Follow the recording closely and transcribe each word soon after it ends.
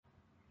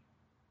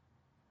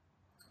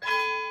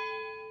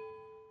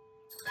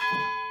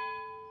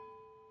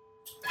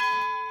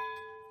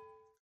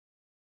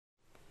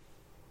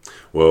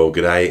Well,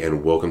 g'day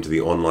and welcome to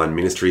the online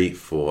ministry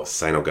for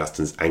St.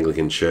 Augustine's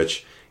Anglican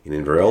Church in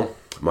Inverell.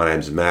 My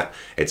name's Matt.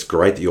 It's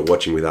great that you're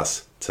watching with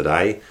us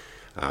today.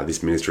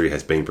 This ministry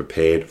has been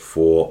prepared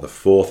for the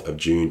 4th of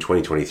June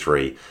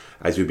 2023.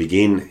 As we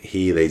begin,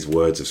 hear these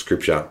words of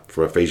Scripture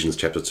from Ephesians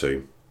chapter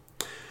 2.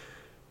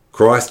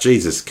 Christ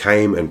Jesus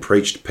came and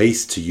preached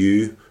peace to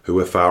you who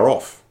were far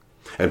off,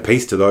 and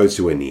peace to those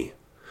who are near.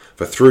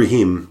 For through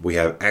him we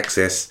have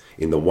access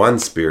in the one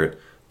Spirit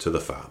to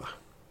the Father.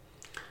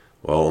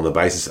 Well, on the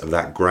basis of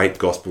that great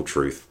gospel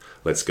truth,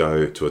 let's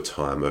go to a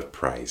time of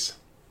praise.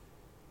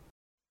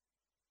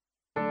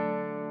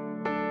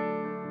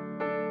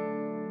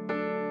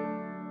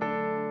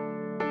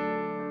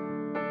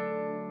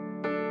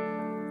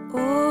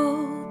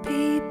 All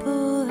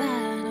people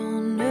that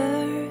on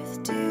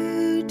earth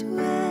do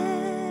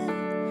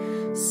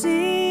dwell,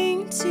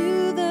 sing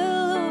to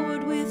the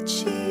Lord with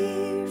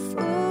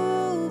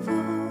cheerful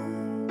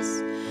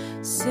voice.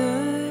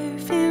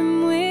 Serve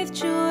him with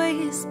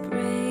joyous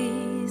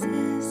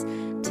praises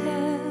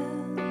tell.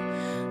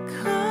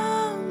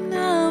 Come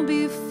now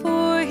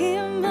before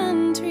him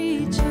and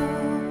rejoice.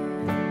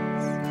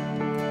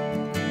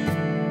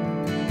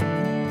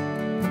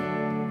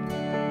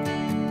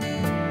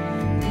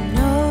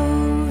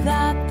 Know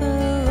that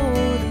the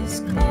Lord is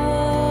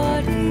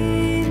God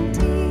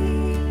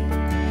indeed.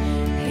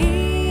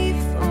 He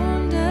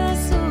formed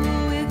us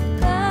all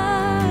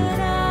without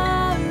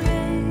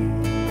array.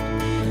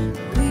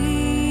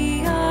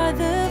 We are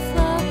the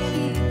flock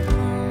he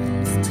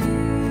comes to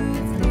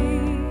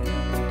feed,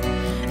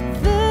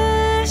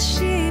 the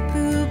sheep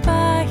who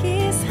by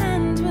his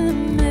hand were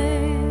made.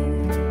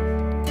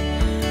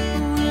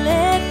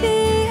 Let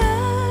the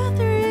earth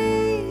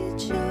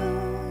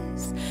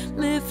rejoice.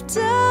 Lift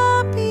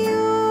up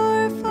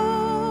your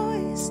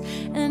voice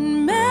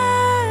and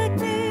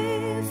magnify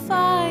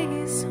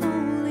his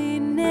holy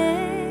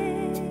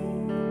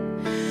name.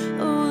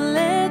 Oh,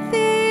 let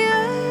the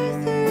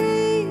earth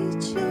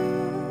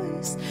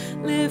rejoice.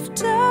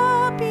 Lift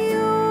up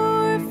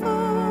your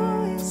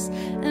voice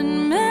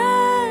and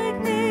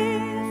magnify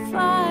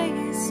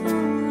his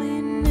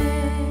holy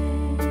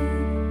name.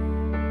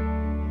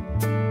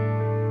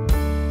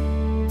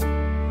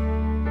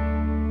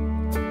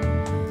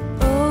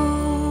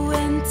 Oh,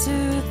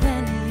 enter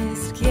then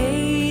his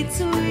gates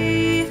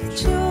with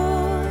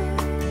joy.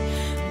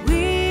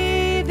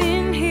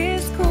 Within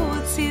his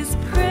courts his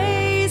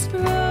praise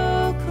proclaim.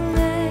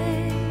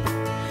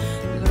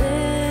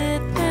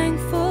 Let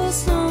thankful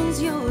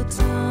songs your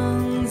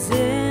tongues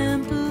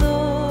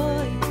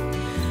employ.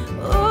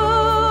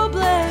 Oh,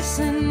 bless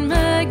and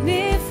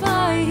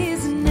magnify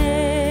his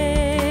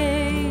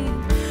name.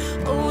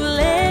 Oh,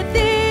 let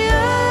the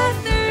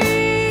earth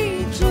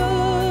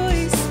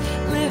rejoice.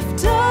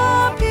 Lift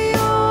up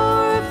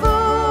your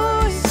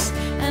voice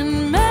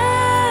and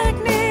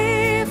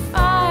magnify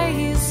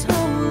his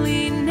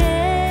holy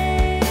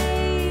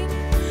name.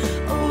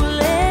 Oh,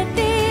 let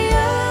the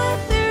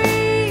earth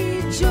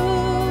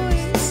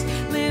rejoice.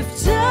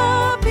 Lift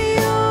up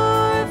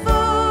your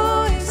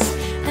voice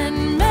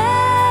and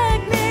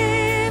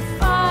magnify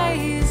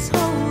his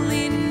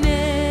holy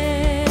name.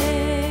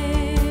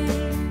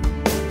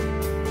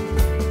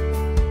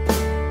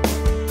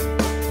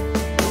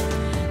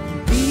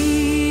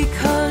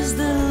 Because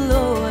the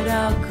Lord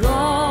our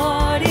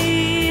God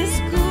is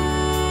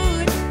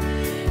good,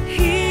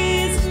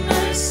 his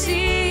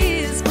mercy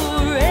is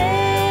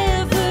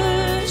forever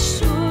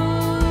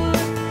sure,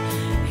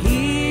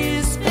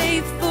 his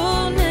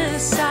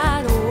faithfulness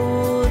at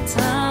all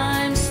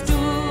times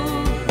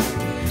stood,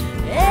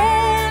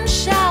 and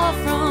shall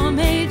from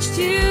age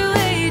to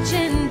age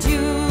endure.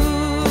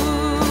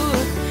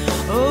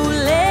 Oh,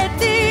 let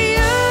the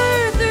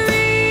earth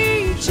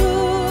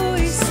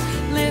rejoice.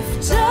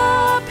 Lift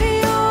up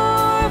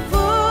your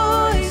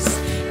voice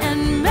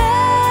and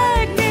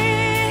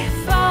magnify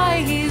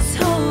his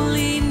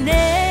holy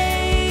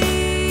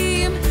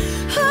name.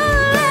 Oh,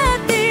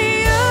 let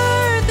the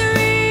earth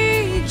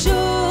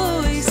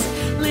rejoice.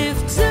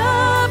 Lift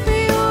up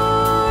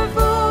your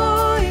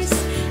voice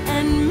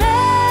and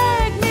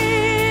magnify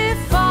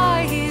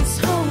his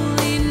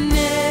holy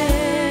name.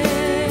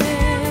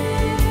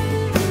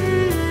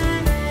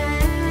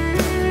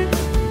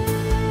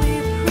 We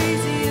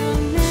praise your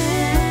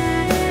name.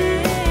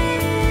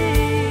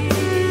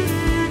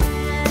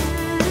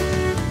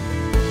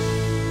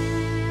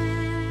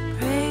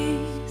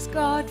 Praise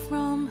God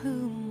from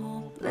whom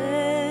all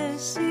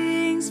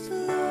blessings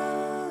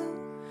flow.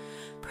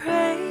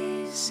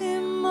 Praise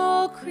him,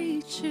 all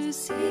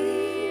creatures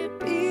here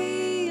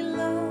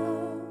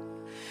below.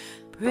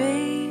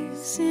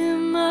 Praise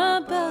him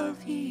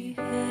above, ye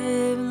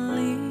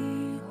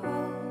heavenly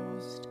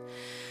host.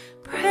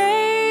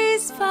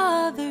 Praise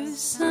Father,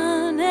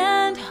 Son,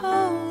 and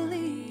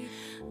Holy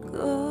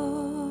Ghost.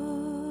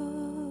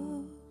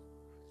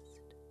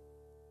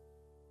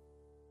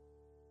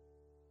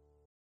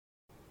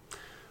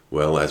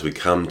 Well, as we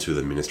come to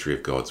the ministry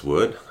of God's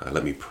Word,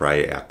 let me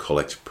pray our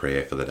collect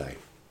prayer for the day.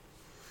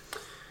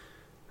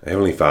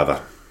 Heavenly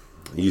Father,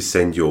 you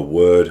send your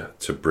Word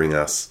to bring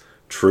us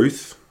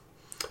truth,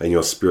 and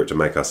your Spirit to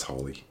make us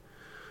holy.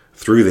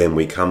 Through them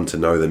we come to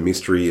know the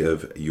mystery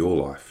of your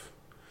life.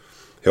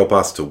 Help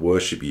us to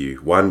worship you,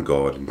 one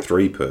God in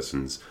three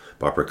persons,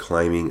 by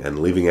proclaiming and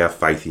living our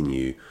faith in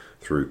you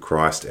through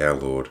Christ our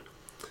Lord.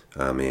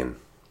 Amen.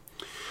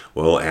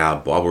 Well, our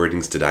Bible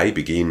readings today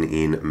begin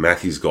in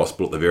Matthew's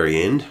Gospel at the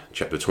very end,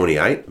 chapter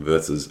 28,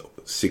 verses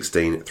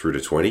 16 through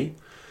to 20.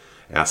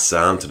 Our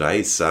psalm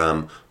today is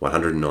Psalm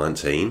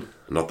 119,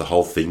 not the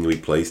whole thing you'll be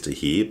pleased to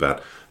hear,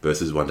 but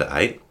verses 1 to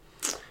 8.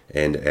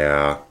 And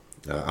our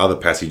other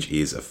passage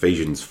is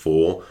Ephesians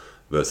 4,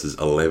 verses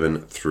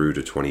 11 through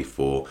to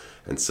 24.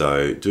 And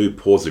so do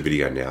pause the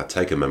video now,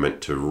 take a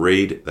moment to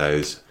read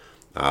those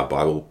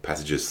Bible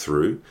passages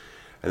through,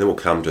 and then we'll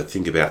come to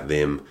think about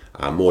them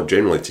more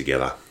generally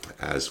together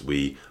as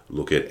we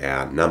look at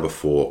our number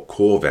 4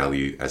 core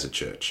value as a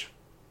church.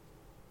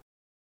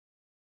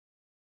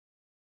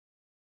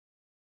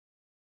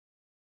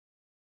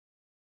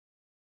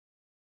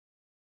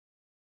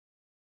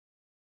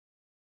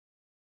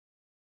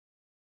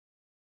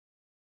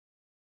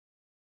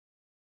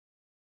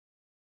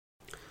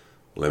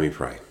 Let me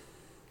pray.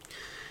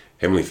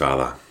 Heavenly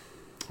Father,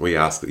 we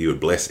ask that you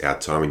would bless our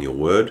time in your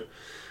word,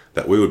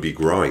 that we would be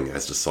growing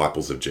as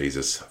disciples of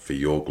Jesus for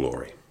your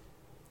glory.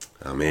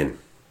 Amen.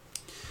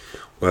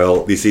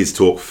 Well, this is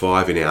talk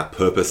 5 in our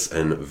Purpose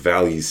and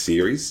Values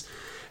series.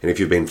 And if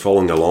you've been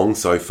following along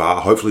so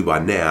far, hopefully by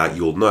now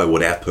you'll know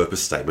what our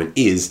purpose statement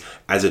is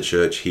as a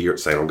church here at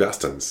St.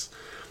 Augustine's.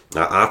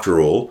 After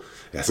all,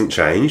 it hasn't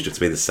changed. It's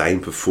been the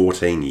same for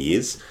 14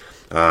 years.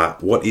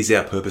 What is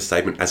our purpose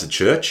statement as a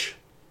church?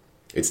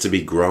 It's to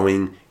be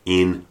growing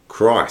in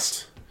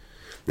Christ.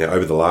 Now,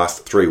 over the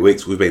last 3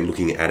 weeks, we've been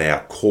looking at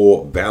our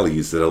core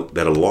values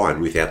that align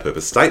with our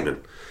purpose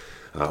statement.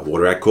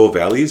 What are our core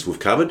values we've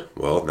covered?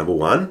 Well, number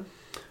 1,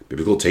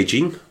 biblical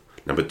teaching.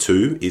 Number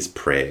 2 is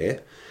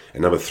prayer.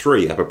 And number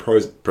 3, our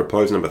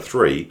proposed number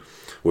 3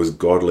 was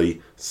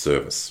godly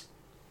service.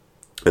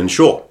 And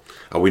sure,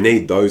 we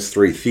need those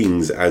 3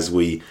 things as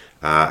we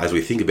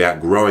think about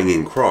growing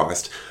in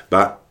Christ,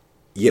 but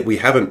yet we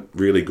haven't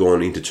really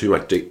gone into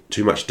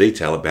too much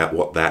detail about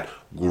what that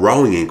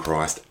growing in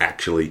Christ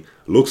actually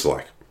looks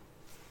like.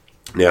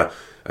 Now,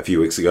 a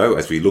few weeks ago,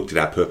 as we looked at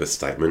our purpose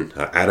statement,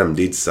 Adam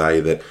did say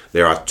that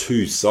there are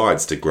 2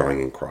 sides to growing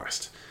in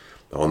Christ.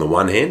 On the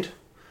one hand,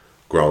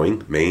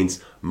 growing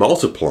means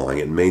multiplying.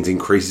 It means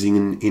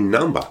increasing in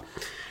number.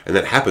 And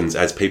that happens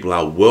as people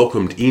are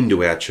welcomed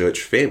into our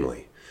church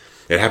family.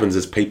 It happens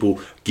as people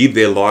give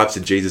their lives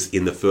to Jesus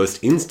in the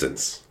first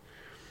instance.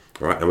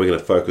 Right? And we're going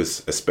to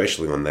focus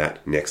especially on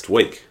that next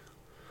week.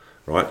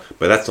 Right?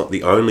 But that's not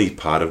the only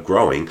part of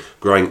growing.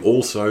 Growing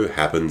also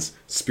happens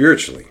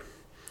spiritually.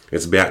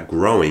 It's about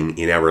growing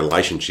in our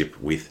relationship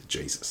with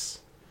Jesus.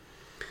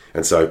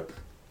 And so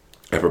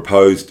our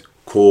proposed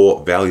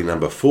core value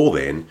number 4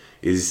 then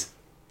is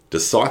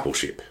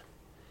discipleship.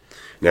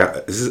 Now,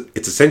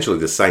 it's essentially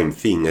the same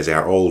thing as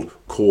our old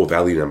core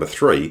value number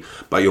 3,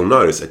 but you'll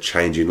notice a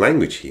change in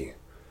language here.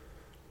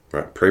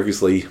 Right?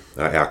 Previously,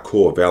 our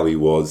core value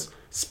was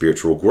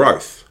spiritual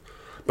growth,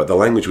 but the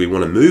language we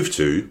want to move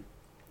to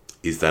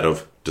is that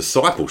of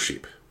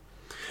discipleship.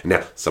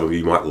 Now, some of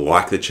you might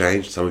like the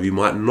change, some of you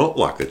might not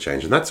like the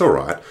change, and that's all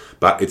right,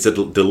 but it's a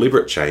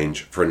deliberate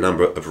change for a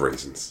number of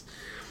reasons.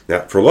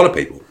 Now, for a lot of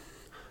people,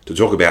 to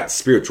talk about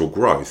spiritual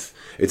growth,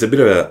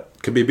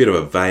 can be a bit of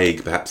a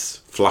vague, perhaps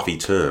fluffy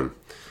term.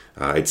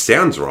 It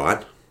sounds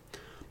right,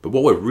 but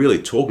what we're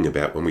really talking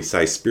about when we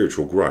say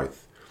spiritual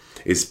growth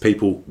is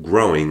people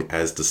growing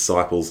as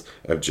disciples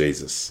of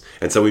Jesus.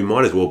 And so we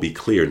might as well be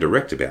clear and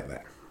direct about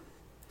that.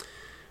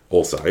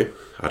 Also,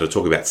 to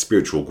talk about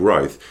spiritual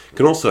growth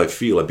can also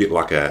feel a bit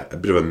like a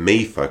bit of a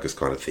me-focused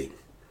kind of thing.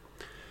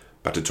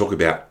 But to talk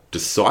about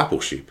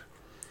discipleship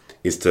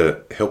is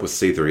to help us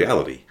see the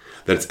reality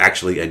that it's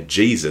actually a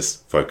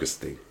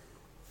Jesus-focused thing.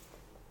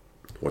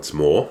 What's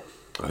more,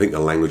 I think the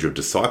language of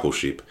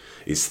discipleship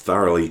is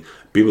thoroughly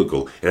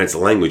biblical, and it's a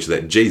language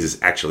that Jesus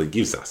actually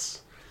gives us.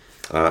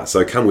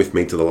 So come with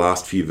me to the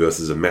last few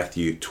verses of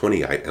Matthew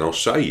 28, and I'll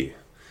show you.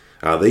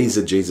 These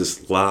are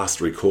Jesus'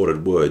 last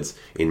recorded words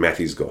in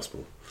Matthew's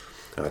Gospel.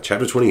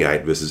 Chapter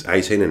 28, verses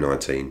 18 and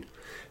 19.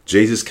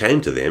 Jesus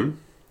came to them,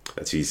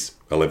 that's his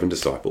 11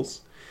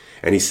 disciples,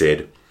 and he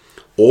said,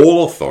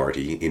 "All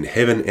authority in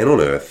heaven and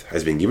on earth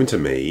has been given to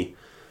me."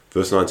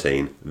 Verse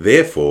 19,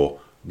 "Therefore,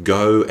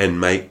 go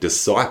and make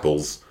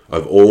disciples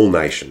of all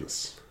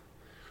nations."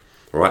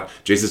 All right?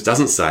 Jesus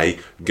doesn't say,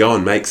 go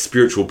and make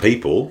spiritual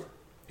people.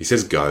 He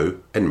says, go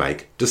and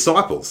make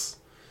disciples.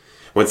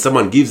 When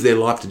someone gives their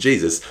life to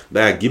Jesus,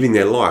 they are giving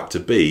their life to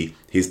be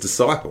his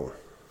disciple.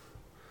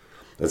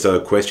 And so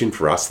a question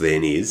for us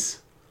then is,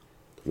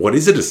 what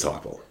is a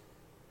disciple?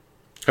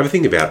 Have a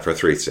think about it for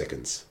 3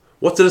 seconds.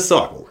 What's a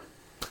disciple?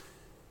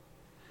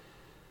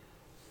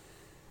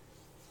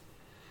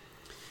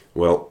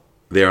 Well,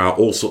 there are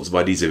all sorts of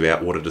ideas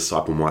about what a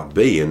disciple might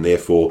be, and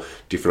therefore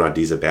different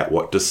ideas about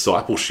what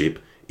discipleship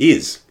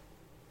is.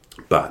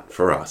 But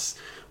for us,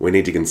 we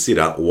need to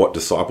consider what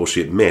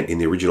discipleship meant in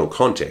the original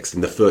context,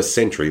 in the first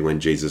century when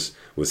Jesus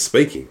was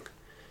speaking.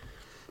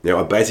 Now,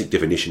 a basic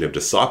definition of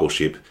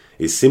discipleship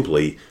is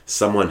simply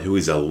someone who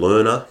is a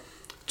learner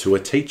to a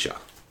teacher.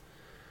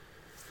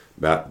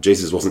 But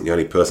Jesus wasn't the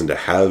only person to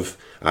have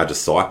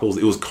disciples.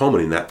 It was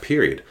common in that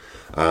period.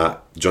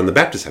 John the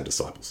Baptist had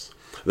disciples.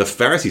 The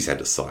Pharisees had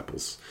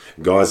disciples.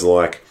 Guys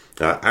like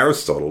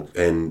Aristotle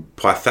and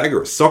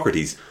Pythagoras,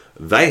 Socrates,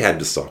 they had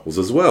disciples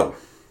as well.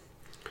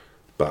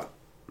 But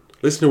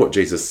listen to what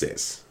Jesus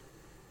says.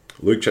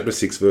 Luke chapter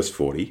 6 verse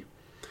 40.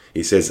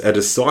 He says, "A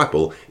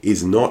disciple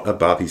is not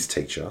above his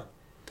teacher,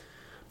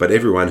 but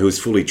everyone who is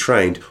fully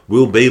trained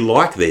will be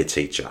like their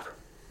teacher."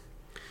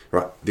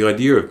 Right? The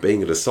idea of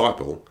being a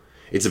disciple,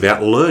 it's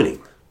about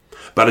learning.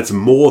 But it's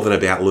more than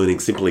about learning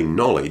simply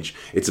knowledge.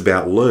 It's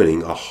about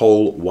learning a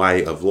whole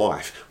way of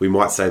life. We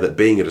might say that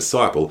being a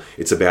disciple,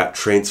 it's about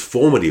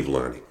transformative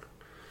learning.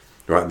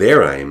 Right?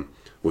 Their aim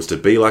was to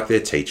be like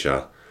their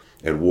teacher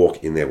and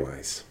walk in their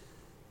ways.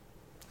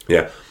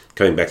 Now,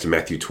 coming back to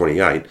Matthew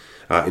 28,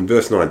 in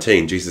verse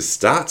 19, Jesus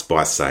starts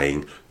by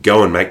saying,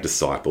 "Go and make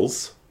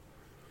disciples."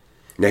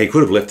 Now, he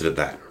could have left it at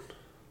that.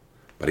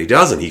 But he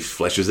doesn't. He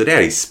fleshes it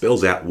out. He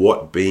spells out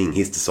what being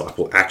his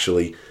disciple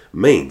actually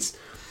means.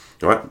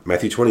 All right,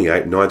 Matthew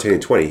 28, 19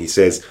 and 20, he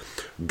says,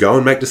 "Go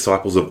and make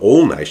disciples of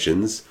all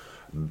nations,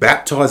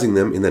 baptizing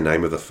them in the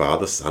name of the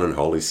Father, Son, and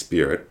Holy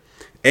Spirit."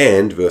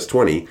 And, verse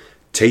 20,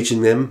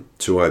 "teaching them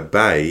to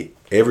obey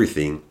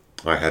everything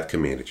I have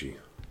commanded you."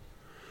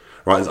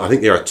 Right, I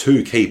think there are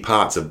two key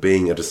parts of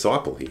being a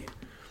disciple here.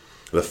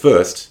 The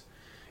first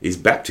is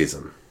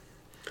baptism.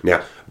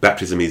 Now,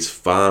 baptism is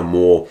far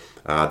more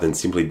than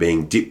simply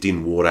being dipped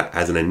in water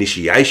as an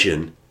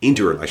initiation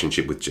into a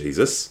relationship with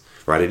Jesus.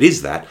 Right, it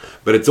is that,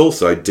 but it's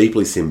also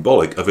deeply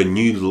symbolic of a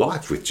new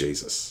life with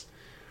Jesus.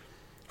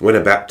 When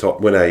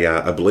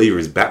a believer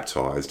is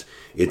baptized,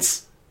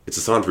 it's a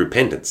sign of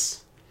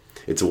repentance.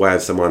 It's a way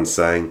of someone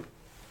saying,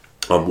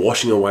 "I'm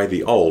washing away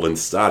the old and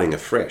starting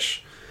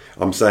afresh."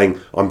 I'm saying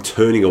I'm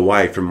turning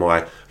away from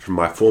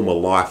my former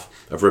life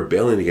of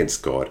rebellion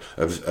against God,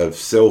 of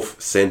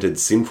self-centered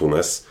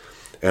sinfulness,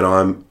 and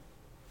I'm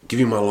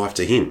giving my life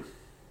to Him.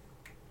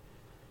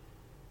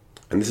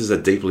 And this is a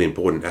deeply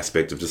important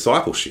aspect of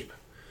discipleship,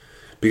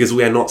 because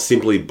we are not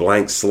simply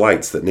blank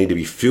slates that need to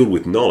be filled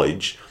with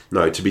knowledge.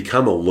 No, to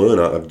become a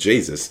learner of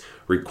Jesus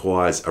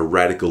requires a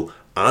radical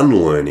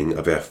unlearning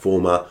of our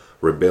former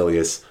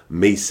rebellious,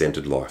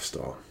 me-centered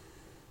lifestyle.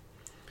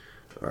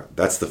 All right,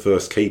 that's the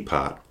first key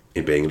part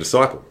in being a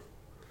disciple.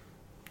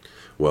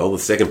 Well, the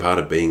second part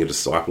of being a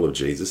disciple of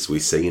Jesus we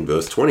see in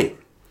verse 20.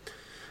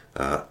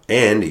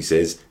 And he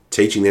says,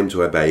 "teaching them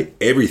to obey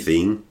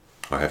everything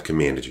I have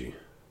commanded you."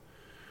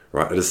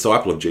 Right? A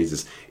disciple of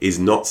Jesus is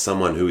not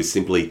someone who is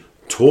simply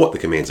taught the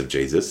commands of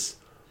Jesus,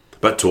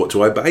 but taught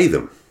to obey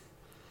them.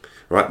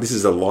 Right? This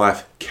is a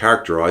life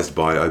characterized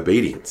by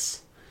obedience.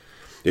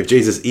 If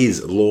Jesus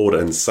is Lord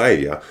and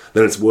Saviour,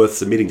 then it's worth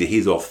submitting to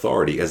His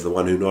authority as the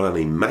one who not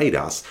only made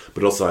us,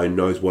 but also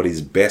knows what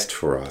is best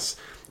for us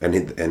and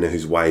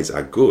whose ways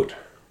are good.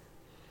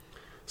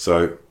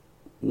 So,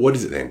 what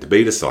is it then to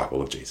be a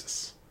disciple of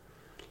Jesus?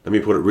 Let me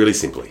put it really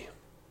simply.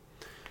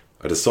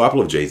 A disciple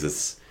of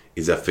Jesus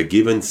is a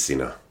forgiven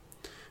sinner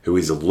who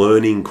is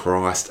learning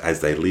Christ as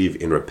they live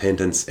in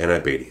repentance and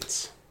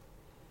obedience.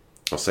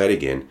 I'll say it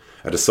again.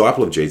 A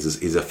disciple of Jesus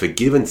is a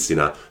forgiven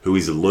sinner who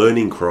is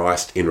learning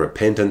Christ in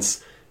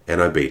repentance and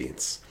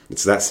obedience.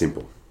 It's that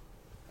simple.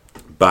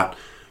 But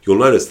you'll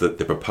notice that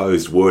the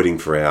proposed wording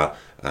for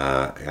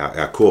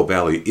our core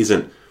value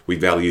isn't we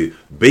value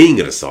being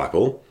a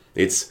disciple,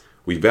 it's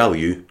we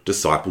value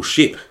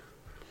discipleship.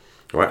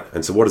 Right?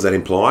 And so what does that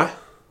imply?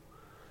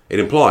 It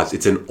implies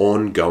it's an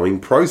ongoing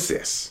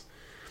process.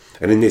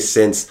 And in this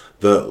sense,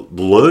 the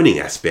learning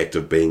aspect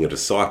of being a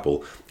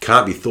disciple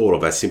can't be thought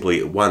of as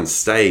simply one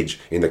stage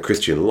in the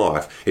Christian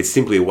life. It's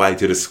simply a way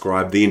to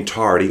describe the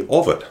entirety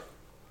of it.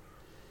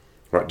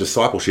 Right?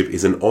 Discipleship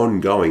is an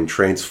ongoing,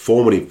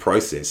 transformative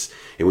process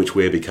in which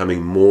we're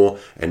becoming more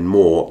and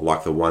more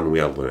like the one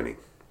we are learning.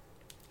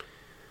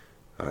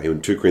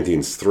 In 2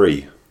 Corinthians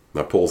 3,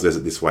 Paul says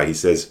it this way. He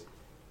says,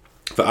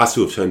 "For us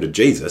who have turned to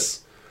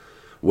Jesus,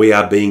 we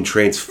are being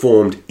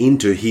transformed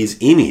into His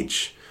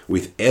image,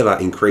 with ever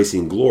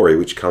increasing glory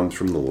which comes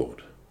from the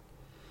Lord."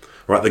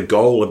 Right? The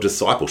goal of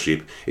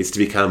discipleship is to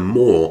become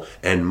more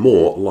and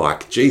more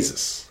like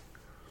Jesus.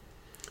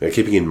 Now,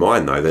 keeping in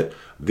mind, though, that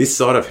this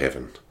side of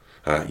heaven,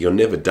 you're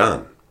never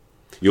done.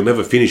 You'll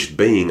never finish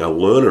being a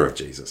learner of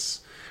Jesus.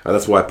 And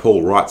that's why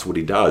Paul writes what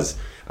he does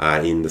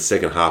in the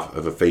second half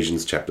of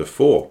Ephesians chapter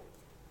 4.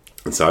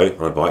 And so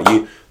I invite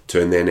you,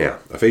 turn there now.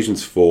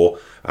 Ephesians 4,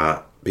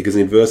 because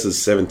in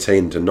verses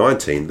 17 to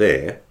 19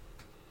 there,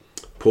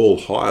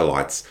 Paul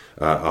highlights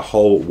a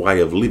whole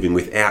way of living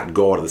without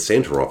God at the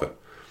center of it.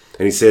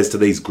 And he says to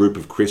these group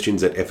of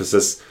Christians at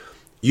Ephesus,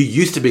 "You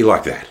used to be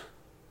like that,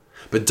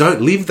 but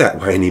don't live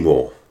that way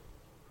anymore."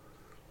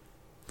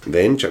 And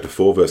then, chapter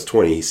 4, verse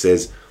 20, he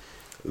says,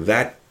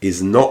 "That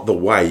is not the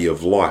way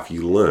of life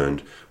you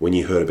learned when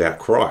you heard about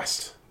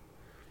Christ."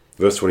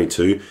 Verse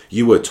 22,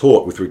 "You were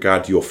taught with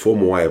regard to your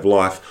former way of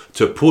life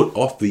to put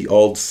off the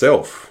old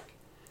self,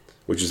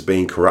 which is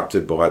being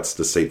corrupted by its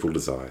deceitful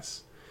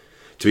desires.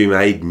 To be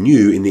made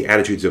new in the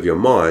attitudes of your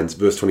minds,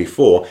 verse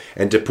 24,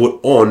 and to put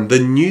on the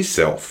new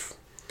self,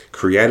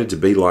 created to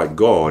be like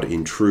God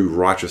in true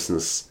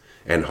righteousness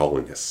and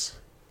holiness.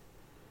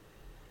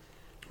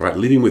 Right,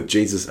 living with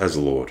Jesus as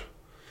Lord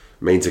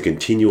means a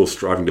continual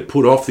striving to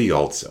put off the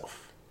old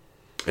self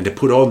and to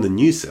put on the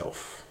new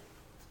self.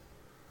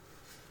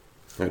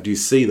 Now, do you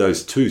see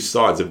those two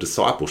sides of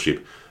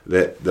discipleship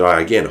that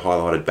I again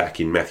highlighted back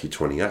in Matthew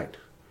 28?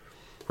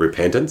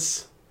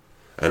 Repentance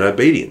and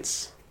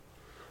obedience.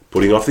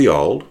 Putting off the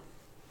old,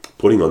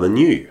 putting on the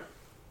new.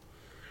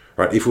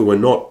 Right? If we were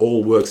not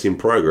all works in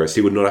progress,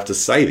 he would not have to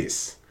say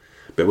this.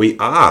 But we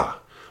are.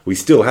 We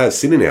still have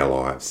sin in our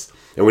lives.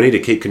 And we need to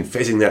keep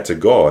confessing that to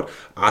God,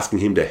 asking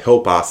him to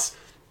help us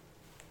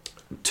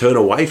turn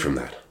away from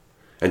that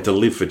and to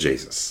live for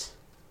Jesus.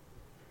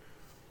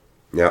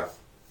 Now,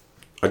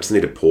 I just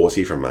need to pause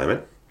here for a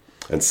moment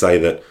and say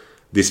that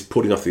this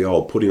putting off the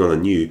old, putting on the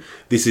new,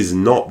 this is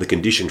not the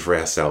condition for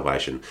our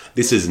salvation.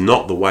 This is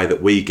not the way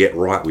that we get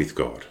right with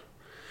God.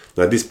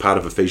 Now, this part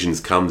of Ephesians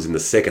comes in the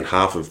second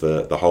half of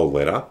the whole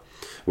letter,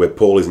 where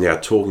Paul is now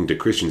talking to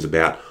Christians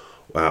about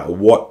how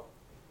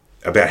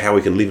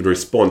we can live in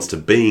response to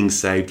being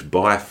saved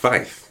by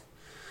faith.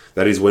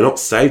 That is, we're not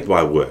saved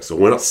by works, or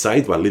we're not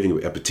saved by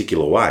living a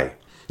particular way.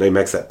 Now, he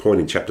makes that point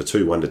in chapter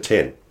 2,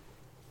 1-10.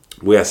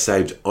 We are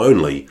saved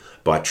only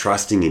by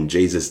trusting in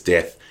Jesus'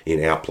 death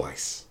in our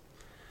place.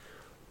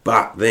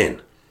 But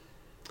then,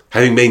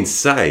 having been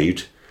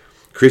saved,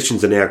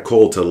 Christians are now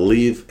called to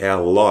live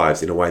our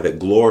lives in a way that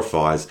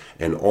glorifies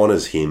and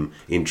honours him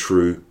in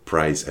true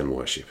praise and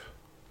worship.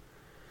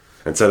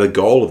 And so the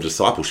goal of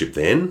discipleship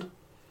then,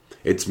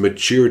 it's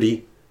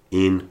maturity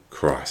in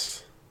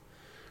Christ.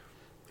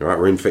 All right,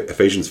 we're in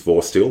Ephesians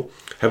 4 still.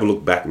 Have a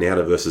look back now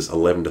to verses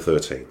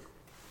 11-13.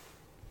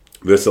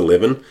 Verse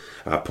 11,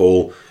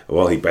 Paul,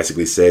 he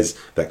basically says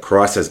that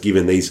Christ has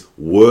given these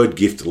word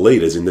gift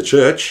leaders in the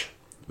church,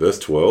 verse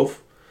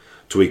 12,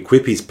 to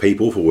equip his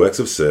people for works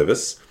of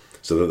service,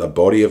 so that the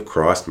body of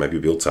Christ may be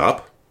built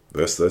up,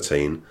 verse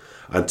 13,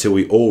 until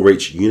we all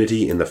reach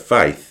unity in the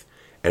faith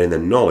and in the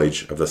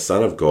knowledge of the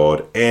Son of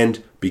God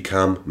and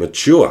become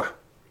mature,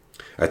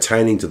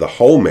 attaining to the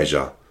whole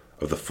measure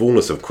of the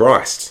fullness of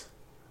Christ.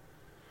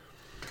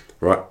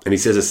 Right? And he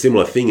says a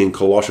similar thing in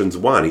Colossians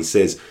 1. He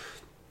says,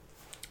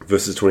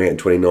 verses 28 and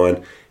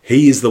 29,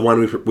 he is the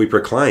one we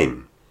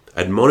proclaim,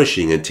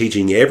 admonishing and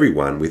teaching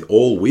everyone with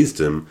all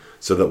wisdom,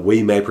 so that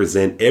we may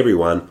present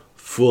everyone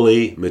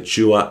fully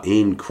mature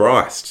in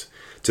Christ.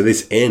 To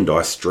this end,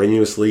 I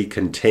strenuously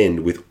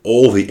contend with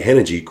all the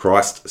energy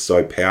Christ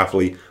so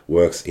powerfully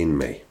works in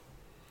me.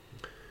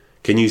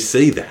 Can you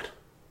see that?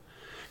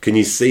 Can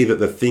you see that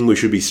the thing we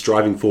should be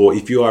striving for,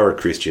 if you are a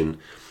Christian,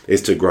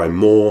 is to grow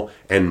more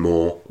and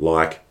more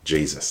like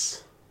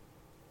Jesus?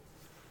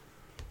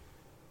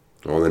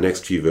 On the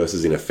next few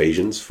verses in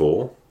Ephesians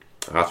 4,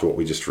 after what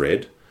we just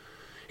read,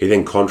 he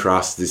then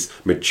contrasts this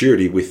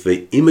maturity with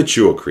the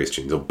immature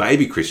Christians, or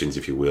baby Christians,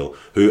 if you will,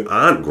 who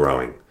aren't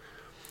growing.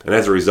 And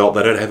as a result,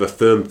 they don't have a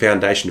firm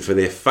foundation for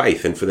their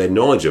faith and for their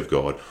knowledge of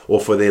God, or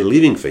for their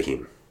living for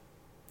him.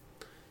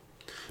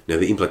 Now,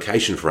 the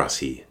implication for us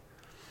here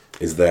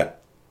is that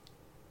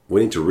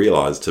we need to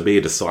realize to be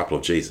a disciple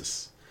of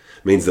Jesus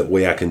means that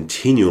we are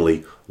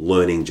continually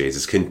learning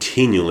Jesus,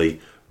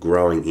 continually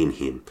growing in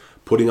him,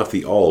 putting off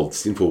the old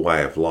sinful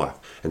way of life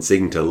and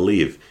seeking to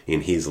live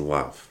in his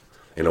love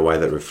in a way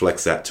that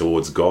reflects that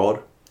towards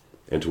God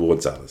and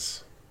towards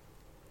others.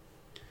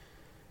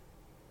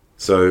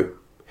 So,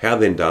 how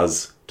then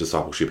does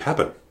discipleship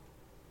happen?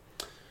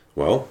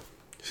 Well,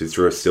 since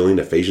we're still in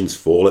Ephesians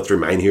 4, let's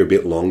remain here a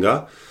bit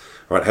longer.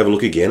 All right, have a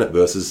look again at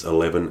verses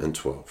 11 and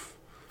 12.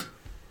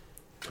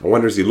 I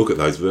wonder as you look at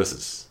those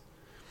verses,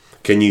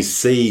 can you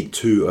see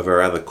two of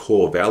our other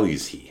core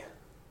values here?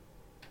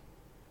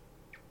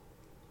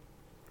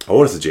 I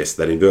want to suggest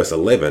that in verse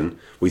 11,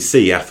 we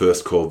see our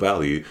first core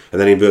value, and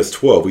then in verse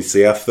 12, we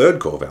see our third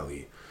core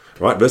value.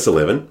 Right, verse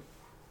 11,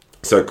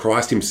 so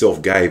Christ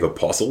himself gave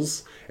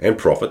apostles and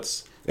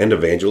prophets and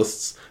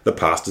evangelists, the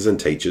pastors and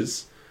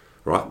teachers.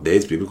 Right,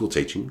 there's biblical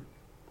teaching.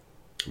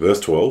 Verse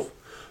 12,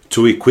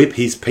 to equip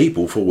his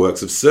people for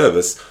works of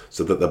service,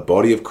 so that the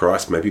body of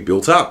Christ may be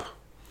built up.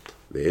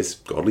 There's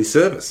godly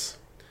service.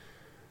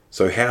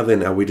 So how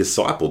then are we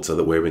discipled so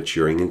that we're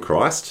maturing in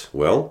Christ?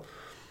 Well,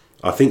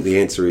 I think the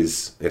answer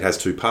is it has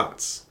two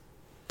parts.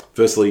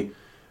 Firstly,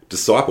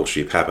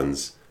 discipleship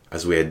happens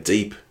as we are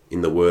deep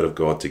in the Word of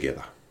God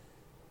together.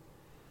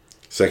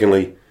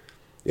 Secondly,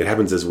 it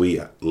happens as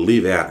we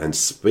live out and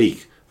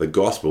speak the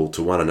gospel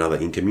to one another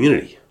in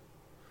community.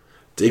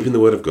 Deep in the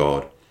Word of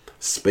God,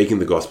 speaking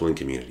the gospel in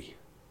community.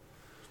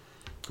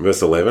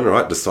 Verse 11,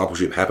 right?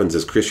 Discipleship happens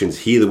as Christians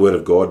hear the Word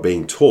of God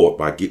being taught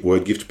by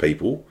word gift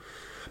people,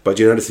 but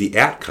you notice the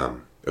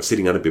outcome of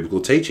sitting under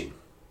biblical teaching.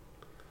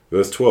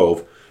 Verse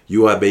 12,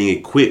 you are being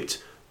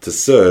equipped to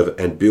serve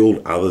and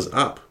build others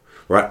up,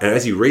 right? And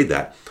as you read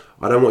that,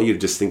 I don't want you to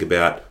just think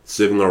about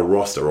serving on a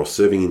roster or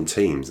serving in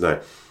teams.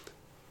 No,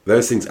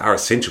 those things are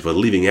essential for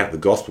living out the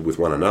gospel with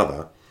one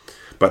another.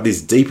 But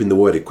this deep in the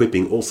word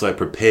equipping also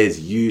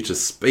prepares you to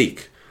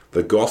speak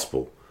the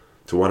gospel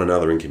to one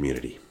another in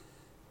community.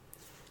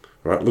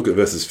 All right, look at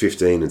verses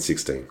 15 and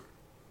 16.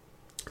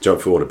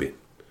 Jump forward a bit.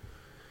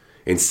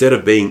 Instead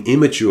of being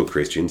immature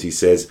Christians, he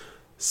says,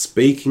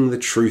 speaking the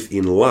truth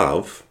in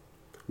love,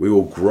 we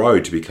will grow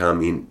to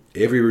become in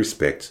every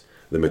respect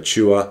the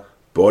mature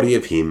body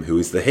of him who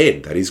is the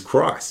head, that is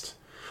Christ.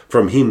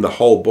 From him the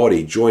whole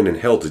body, joined and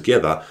held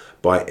together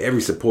by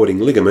every supporting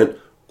ligament,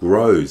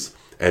 grows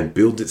and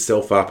builds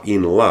itself up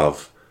in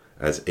love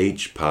as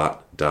each part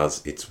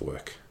does its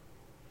work.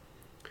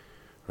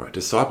 Right,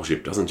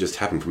 discipleship doesn't just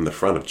happen from the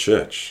front of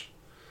church.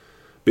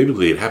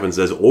 Biblically, it happens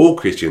as all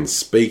Christians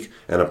speak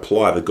and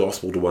apply the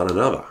gospel to one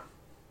another.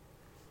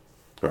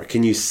 Right,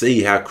 can you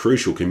see how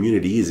crucial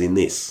community is in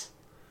this?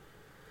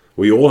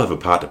 We all have a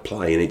part to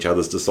play in each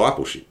other's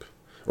discipleship.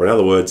 Or in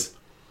other words,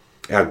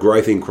 our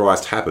growth in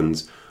Christ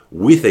happens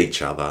with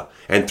each other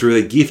and through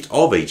the gift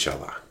of each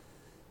other.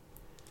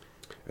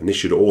 And this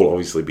should all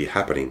obviously be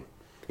happening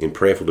in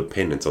prayerful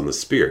dependence on the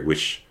Spirit,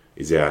 which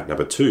is our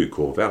number 2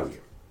 core value.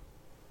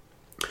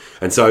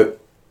 And so,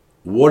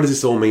 what does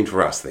this all mean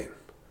for us then?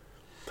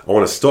 I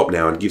want to stop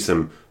now and give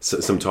some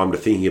time to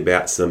thinking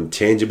about some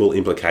tangible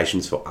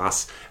implications for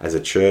us as a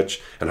church,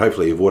 and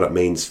hopefully of what it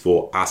means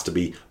for us to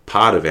be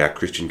part of our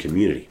Christian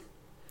community.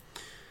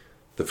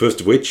 The first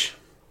of which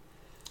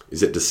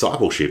is that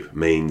discipleship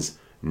means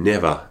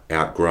never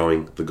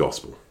outgrowing the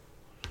gospel.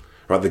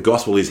 Right, the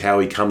gospel is how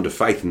we come to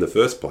faith in the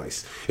first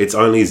place. It's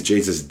only as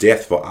Jesus'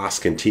 death for us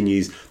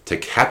continues to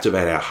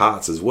captivate our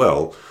hearts as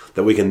well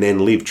that we can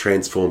then live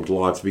transformed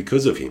lives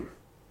because of him.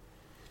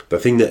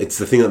 It's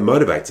the thing that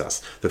motivates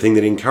us, the thing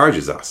that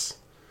encourages us.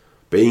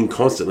 Being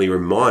constantly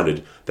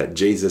reminded that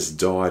Jesus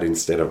died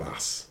instead of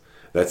us.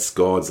 That's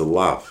God's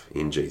love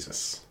in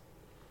Jesus.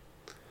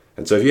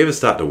 And so if you ever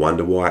start to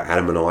wonder why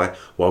Adam and I,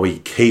 why we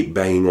keep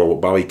banging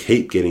on, why we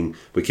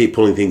keep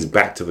pulling things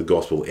back to the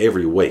gospel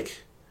every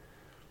week,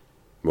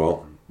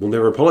 well, we'll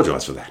never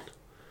apologize for that.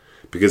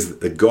 Because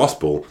the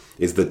gospel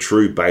is the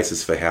true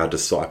basis for how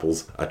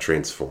disciples are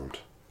transformed.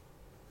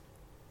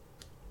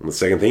 And the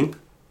second thing,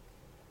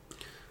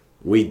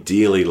 we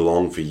dearly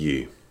long for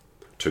you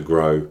to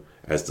grow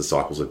as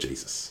disciples of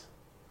Jesus.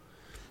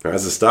 Now,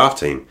 as a staff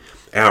team,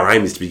 our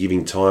aim is to be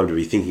giving time to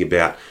be thinking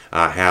about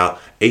how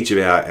each of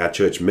our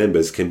church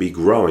members can be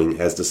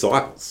growing as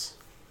disciples.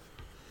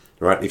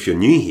 Right? If you're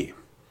new here,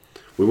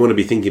 we want to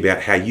be thinking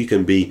about how you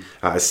can be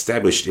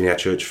established in our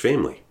church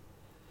family.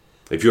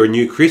 If you're a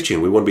new Christian,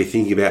 we want to be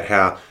thinking about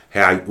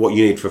how what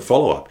you need for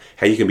follow-up,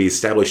 how you can be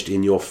established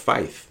in your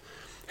faith,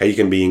 how you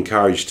can be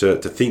encouraged to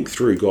think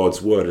through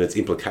God's word and its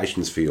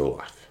implications for your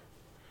life.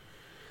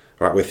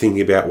 Right? We're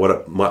thinking about what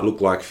it might look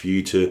like for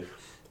you to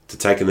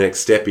take the next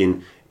step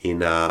in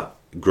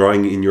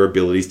growing in your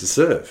abilities to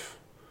serve,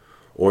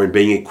 or in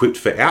being equipped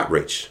for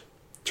outreach,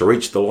 to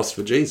reach the lost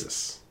for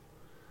Jesus,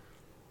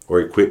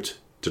 or equipped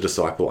to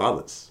disciple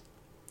others.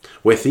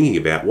 We're thinking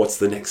about what's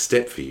the next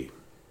step for you.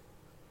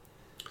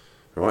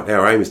 Right?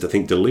 Our aim is to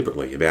think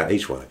deliberately about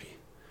each one of you,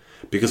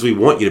 because we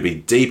want you to be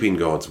deep in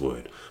God's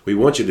word. We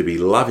want you to be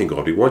loving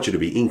God. We want you to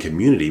be in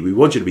community. We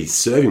want you to be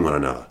serving one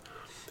another.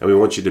 And we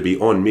want you to be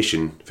on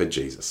mission for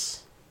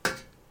Jesus.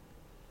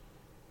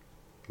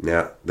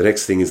 Now, the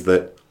next thing is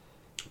that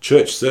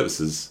church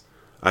services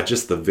are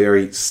just the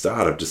very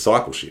start of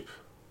discipleship.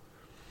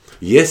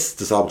 Yes,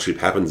 discipleship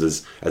happens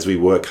as we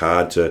work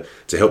hard to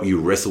help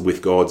you wrestle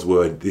with God's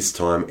word this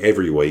time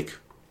every week.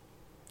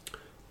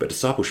 But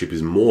discipleship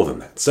is more than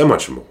that, so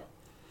much more.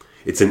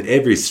 It's an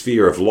every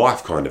sphere of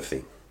life kind of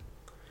thing.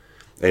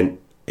 And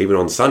even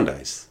on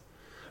Sundays,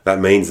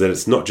 that means that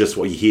it's not just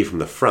what you hear from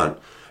the front,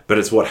 but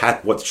it's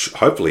what's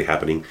hopefully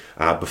happening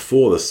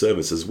before the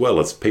service as well,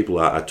 as people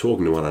are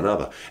talking to one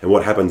another. And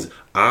what happens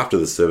after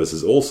the service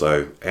is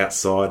also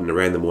outside and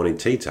around the morning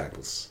tea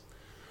tables.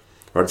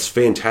 Right, it's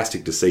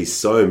fantastic to see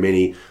so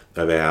many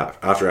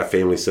after our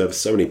family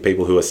service, so many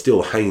people who are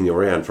still hanging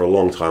around for a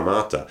long time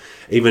after.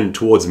 Even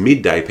towards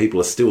midday, people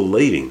are still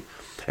leaving.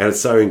 And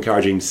it's so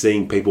encouraging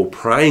seeing people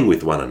praying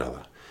with one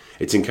another.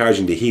 It's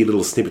encouraging to hear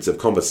little snippets of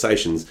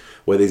conversations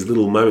where there's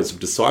little moments of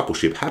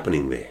discipleship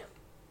happening there.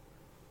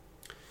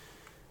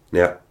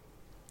 Now,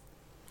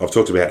 I've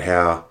talked about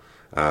how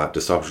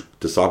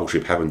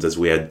discipleship happens as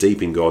we are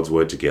deep in God's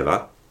word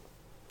together.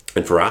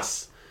 And for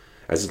us,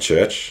 as a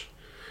church,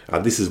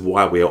 this is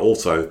why we are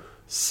also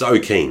so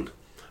keen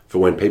for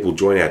when people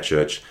join our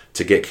church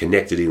to get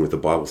connected in with the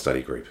Bible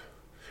study group.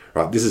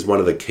 Right, this is one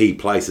of the key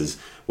places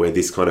where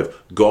this kind of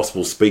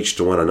gospel speech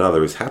to one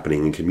another is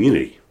happening in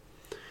community.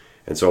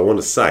 And so I want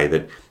to say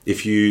that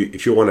if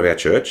you're one of our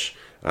church,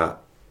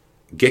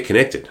 get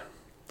connected.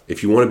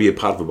 If you want to be a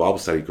part of a Bible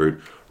study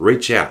group,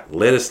 reach out.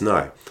 Let us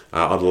know.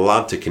 I'd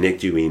love to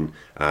connect you in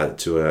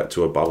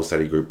to a Bible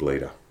study group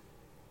leader.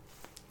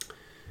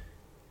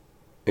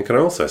 And can I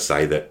also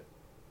say that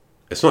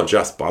it's not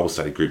just Bible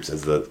study groups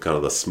as the kind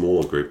of the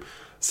smaller group.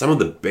 Some of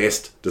the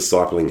best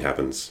discipling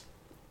happens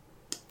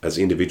as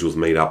individuals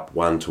meet up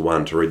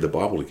one-to-one to read the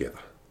Bible together.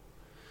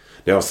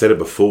 Now, I've said it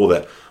before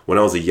that when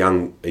I was a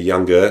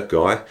younger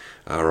guy,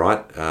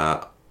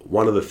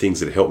 one of the things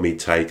that helped me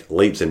take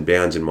leaps and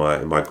bounds in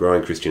my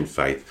growing Christian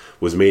faith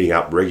was meeting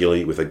up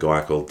regularly with a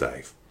guy called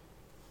Dave.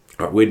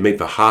 Right, we'd meet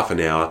for half an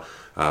hour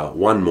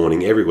one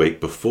morning every week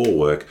before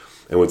work,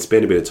 and we'd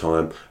spend a bit of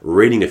time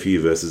reading a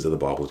few verses of the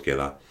Bible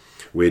together.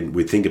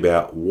 We'd think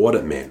about what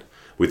it meant.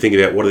 We'd think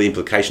about what are the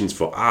implications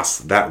for us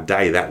that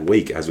day, that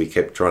week, as we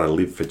kept trying to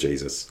live for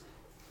Jesus.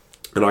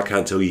 And I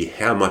can't tell you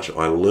how much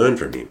I learned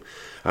from him,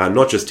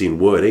 not just in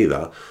word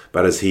either,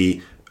 but as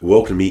he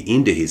welcomed me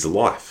into his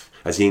life,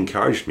 as he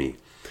encouraged me,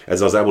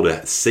 as I was able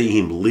to see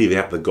him live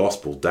out the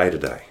gospel day to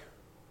day.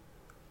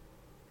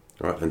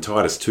 Right? And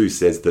Titus 2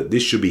 says that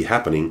this should be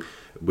happening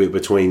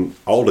between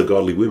older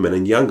godly women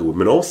and younger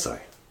women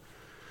also.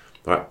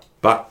 Right?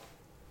 But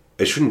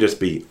it shouldn't just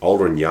be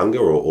older and younger,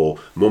 or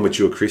more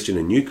mature Christian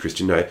and new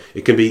Christian. No,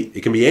 it can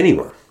be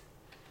anyone.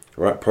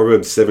 Right?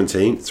 Proverbs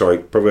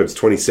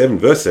 27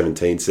 verse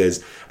 17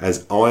 says,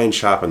 "As iron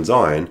sharpens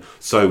iron,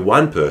 so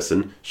one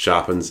person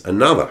sharpens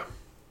another."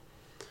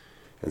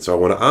 And so I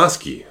want to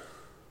ask you,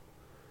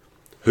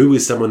 who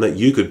is someone that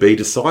you could be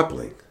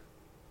discipling?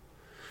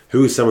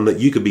 Who is someone that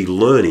you could be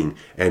learning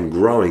and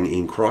growing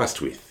in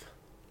Christ with?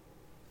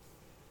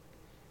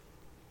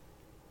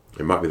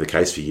 It might be the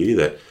case for you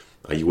that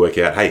you work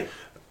out, hey,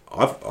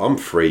 I'm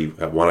free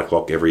at 1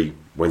 o'clock every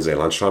Wednesday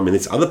lunchtime, and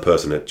this other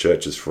person at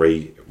church is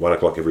free 1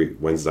 o'clock every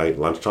Wednesday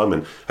lunchtime.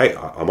 And hey,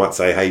 I might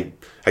say,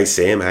 hey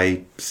Sam,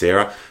 hey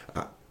Sarah,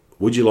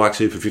 would you like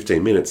to, for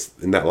 15 minutes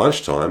in that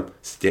lunchtime,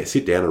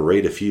 sit down and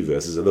read a few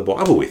verses of the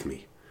Bible with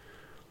me?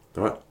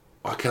 All right?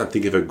 I can't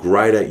think of a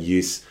greater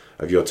use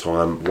of your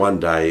time one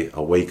day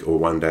a week or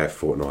one day a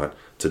fortnight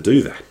to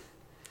do that.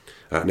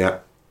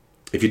 Now,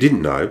 if you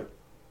didn't know,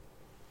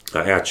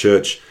 our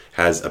church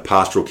has a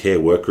pastoral care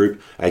work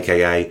group,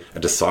 aka a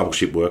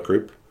discipleship work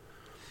group.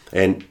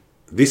 And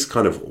this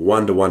kind of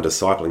one-to-one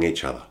discipling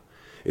each other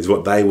is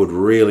what they would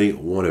really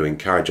want to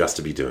encourage us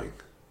to be doing.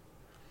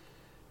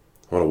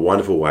 What a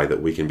wonderful way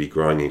that we can be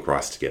growing in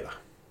Christ together.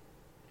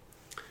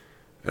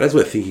 And as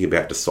we're thinking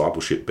about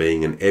discipleship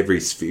being an every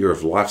sphere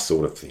of life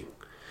sort of thing,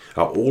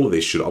 all of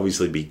this should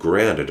obviously be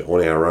grounded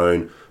on our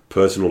own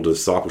personal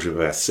discipleship of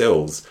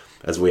ourselves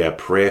as we are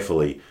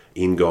prayerfully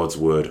in God's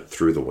Word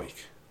through the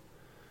week.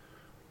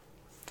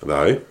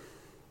 Though,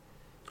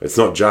 it's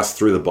not just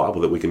through the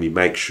Bible that we can be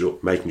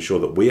making sure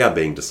that we are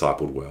being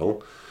discipled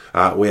well.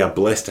 We are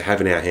blessed to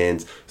have in our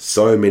hands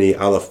so many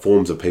other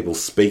forms of people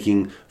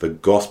speaking the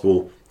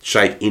gospel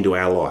shape into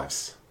our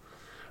lives.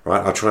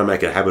 Right? I try and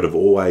make a habit of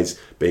always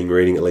being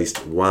reading at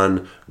least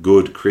one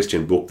good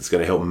Christian book that's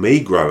going to help me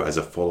grow as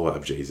a follower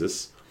of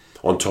Jesus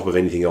on top of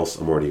anything else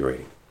I'm already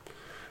reading.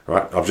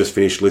 Right? I've just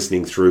finished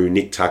listening through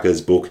Nick Tucker's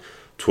book,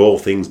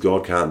 12 Things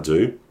God Can't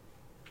Do.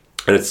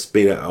 And it's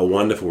been a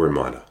wonderful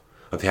reminder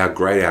of how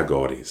great our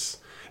God is.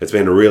 It's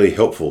been a really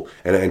helpful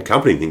and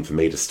comforting thing for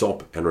me to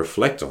stop and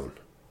reflect on.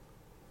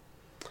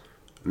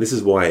 And this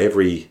is why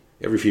every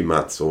few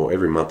months or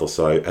every month or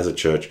so as a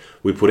church,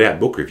 we put out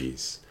book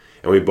reviews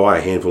and we buy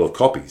a handful of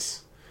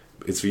copies.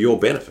 It's for your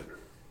benefit.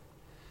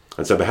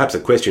 And so perhaps a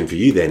question for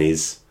you then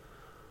is,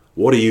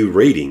 what are you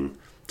reading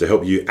to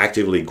help you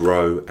actively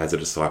grow as a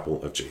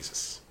disciple of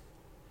Jesus?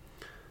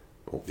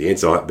 Well, the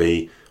answer might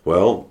be,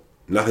 well,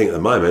 nothing at the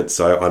moment,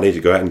 so I need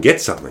to go out and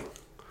get something.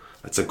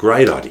 That's a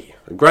great idea.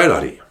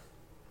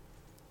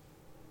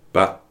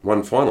 But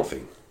one final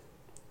thing.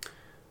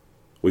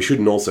 We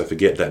shouldn't also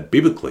forget that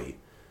biblically,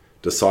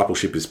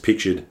 discipleship is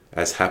pictured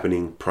as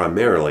happening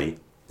primarily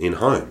in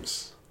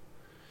homes.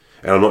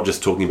 And I'm not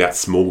just talking about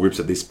small groups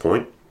at this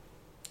point.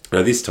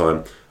 Now this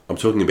time, I'm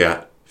talking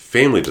about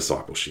family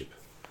discipleship.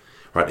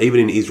 Right?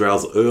 Even in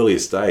Israel's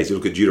earliest days, you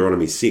look at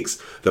Deuteronomy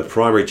 6, the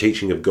primary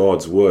teaching of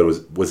God's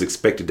word was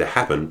expected to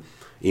happen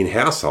in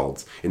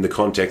households, in the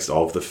context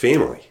of the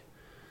family.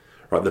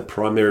 Right? The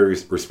primary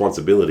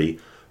responsibility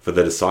for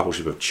the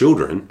discipleship of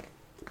children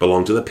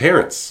belonged to the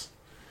parents.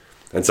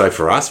 And so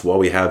for us, while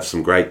we have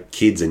some great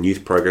kids and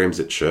youth programs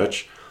at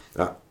church,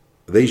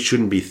 these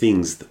shouldn't be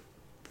things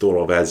thought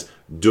of as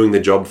doing the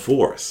job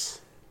for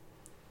us.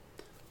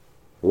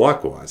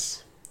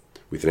 Likewise,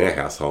 within our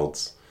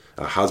households,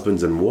 our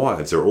husbands and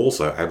wives are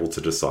also able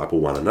to disciple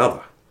one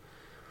another.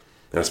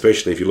 And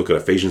especially if you look at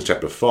Ephesians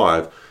chapter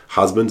 5,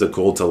 husbands are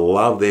called to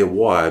love their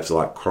wives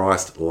like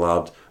Christ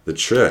loved the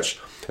church.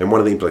 And one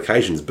of the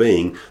implications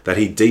being that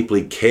he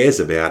deeply cares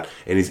about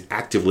and is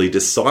actively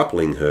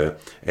discipling her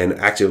and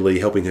actively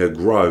helping her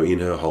grow in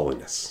her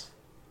holiness.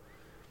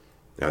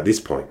 Now at this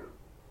point,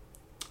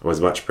 I'm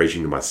as much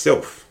preaching to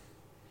myself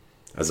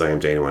as I am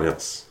to anyone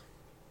else.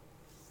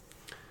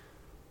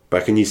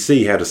 But can you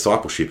see how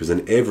discipleship is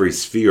an every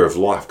sphere of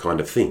life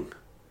kind of thing?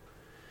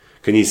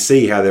 Can you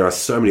see how there are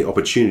so many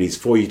opportunities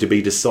for you to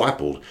be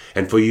discipled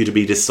and for you to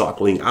be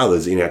discipling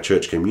others in our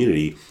church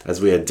community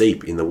as we are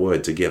deep in the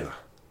Word together?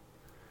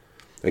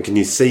 And can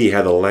you see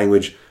how the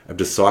language of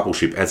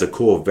discipleship as a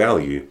core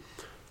value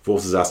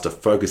forces us to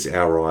focus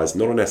our eyes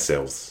not on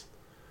ourselves,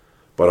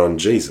 but on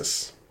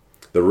Jesus,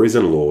 the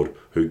risen Lord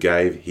who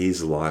gave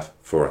his life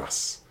for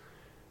us,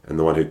 and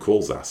the one who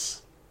calls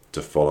us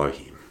to follow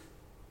him.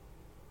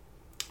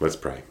 Let's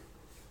pray.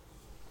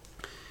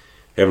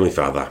 Heavenly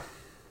Father,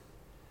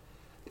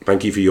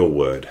 thank you for your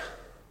word.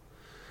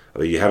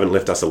 That you haven't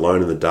left us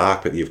alone in the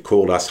dark, but you've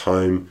called us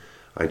home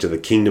into the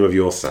kingdom of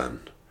your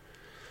Son.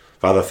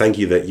 Father, thank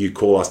you that you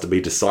call us to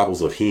be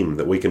disciples of him,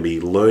 that we can be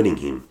learning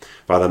him.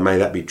 Father, may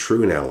that be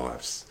true in our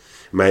lives.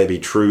 May it be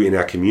true in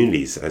our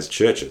communities as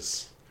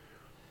churches.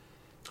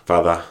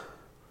 Father,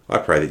 I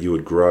pray that you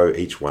would grow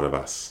each one of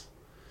us,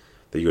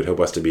 that you would help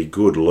us to be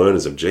good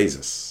learners of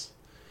Jesus,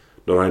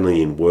 not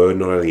only in word,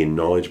 not only in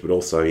knowledge, but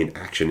also in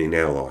action in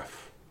our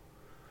life.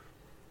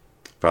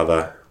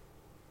 Father,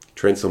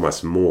 transform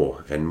us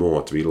more and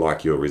more to be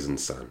like your risen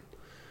Son,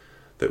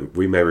 that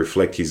we may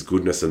reflect his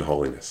goodness and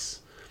holiness,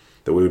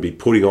 that we would be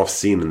putting off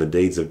sin and the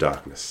deeds of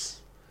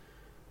darkness.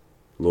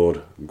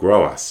 Lord,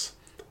 grow us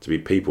to be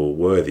people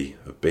worthy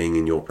of being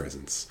in your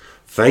presence.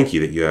 Thank you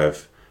that you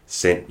have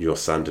sent your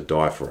Son to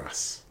die for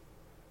us.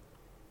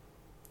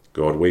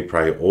 God, we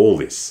pray all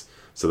this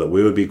so that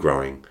we would be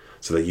growing,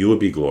 so that you would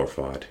be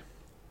glorified.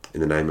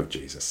 In the name of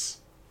Jesus.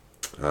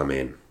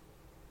 Amen.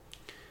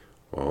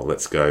 Well,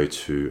 let's go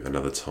to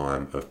another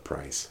time of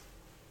praise.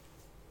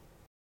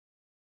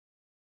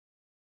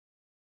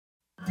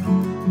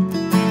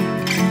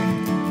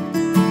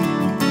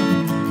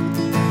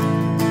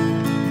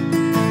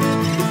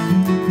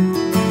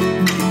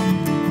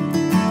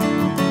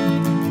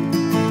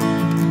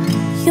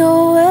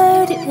 Your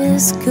word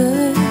is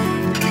good,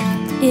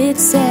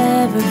 it's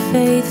ever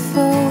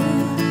faithful,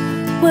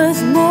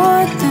 worth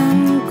more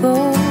than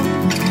gold,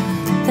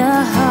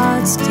 the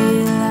heart's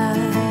delight.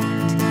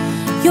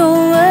 Your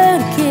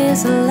word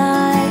gives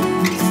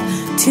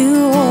life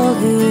to all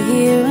who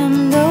hear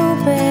and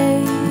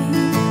obey.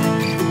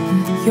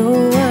 Your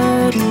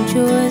word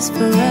endures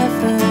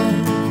forever.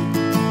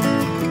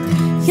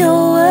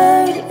 Your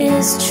word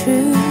is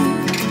true,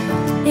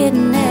 it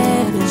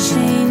never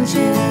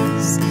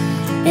changes.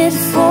 It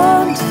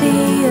formed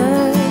the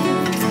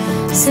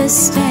earth,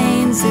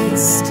 sustains it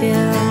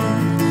still.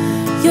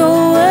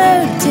 Your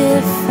word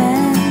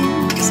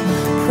defends,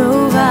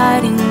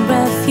 providing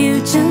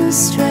refuge and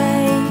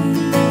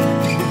strength.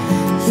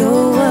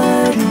 Your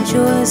word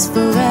endures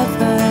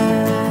forever.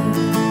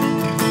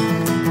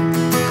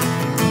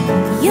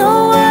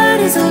 Your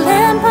word is a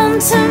lamp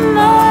unto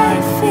my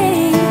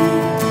feet.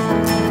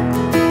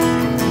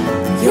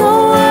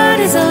 Your word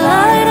is a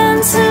light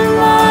unto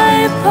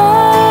my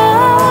path.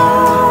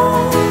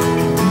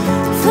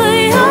 For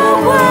your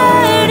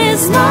word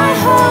is my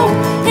hope,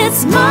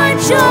 it's my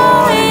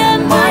joy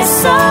and my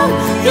song.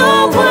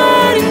 Your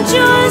word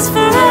endures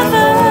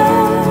forever.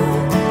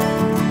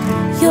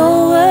 Your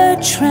word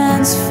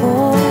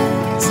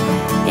transforms,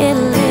 it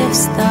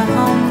lifts the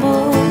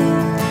humble,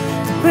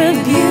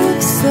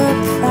 rebukes the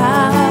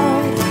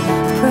proud,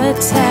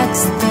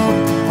 protects the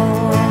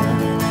poor.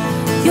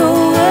 Your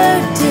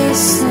word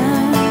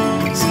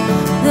discerns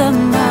the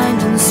mind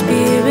and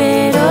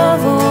spirit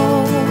of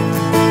all.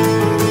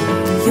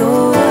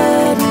 Your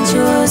word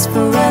endures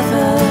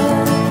forever.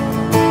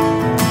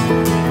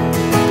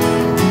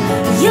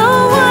 Your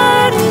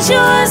word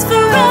endures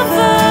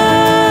forever.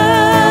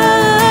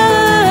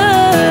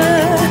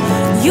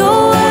 Your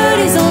word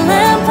is a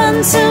lamp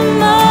unto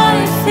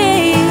my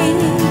feet.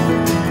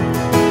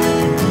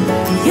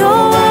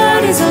 Your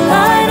word is a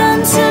light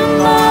unto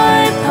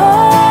my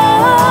path.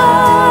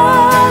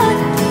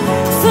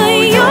 For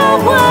your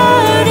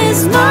word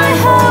is my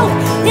hope,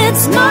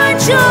 it's my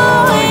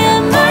joy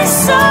and my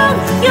song.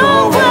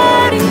 Your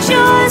word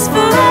endures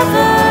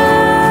forever.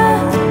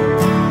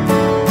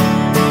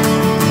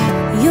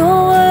 Your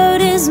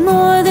word is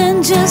more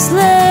than just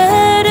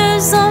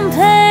letters on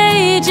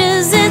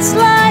pages. It's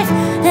life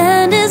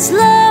and it's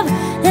love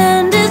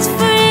and it's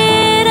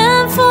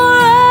freedom for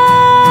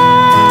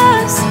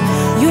us.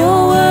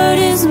 Your word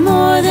is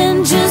more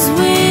than just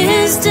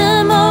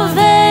wisdom of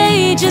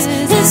ages.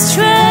 Its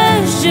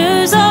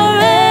treasures are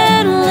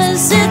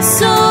endless,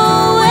 it's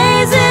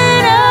always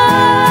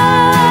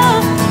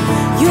enough.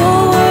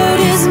 Your word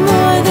is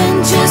more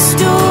than just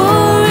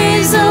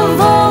stories of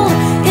old.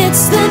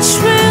 It's the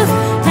truth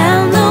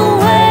and the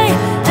way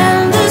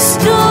and the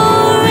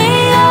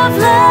story of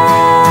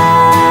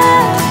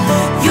love.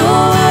 Your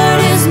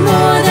word is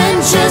more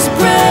than just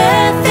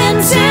breath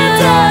into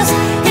dust.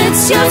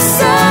 It's your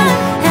Son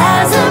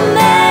as a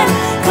man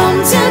come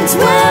to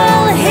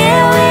dwell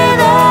here with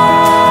us.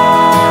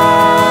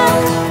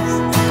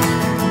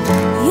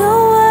 Your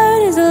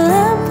word is a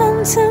lamp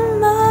unto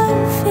my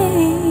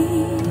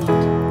feet.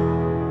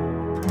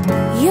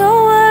 Your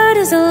word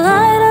is a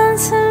light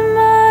unto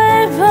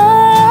my path.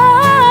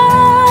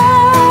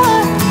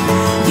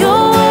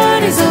 Your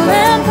word is a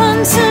lamp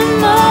unto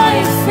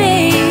my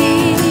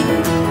feet.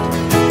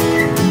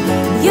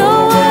 Your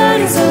word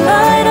is a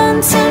light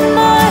unto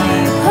my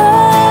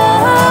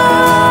path.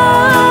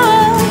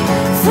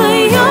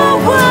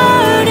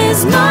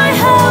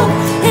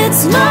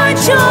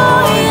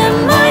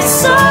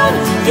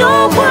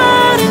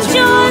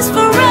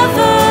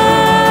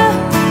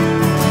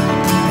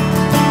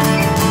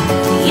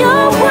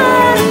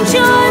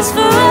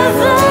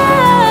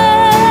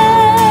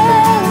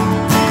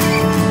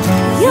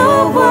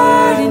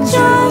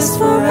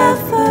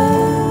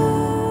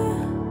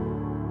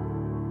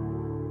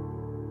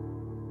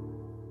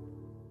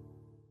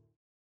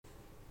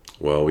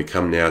 Well, we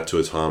come now to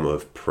a time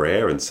of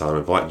prayer, and so I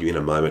invite you in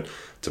a moment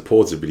to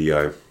pause the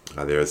video.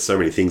 There are so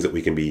many things that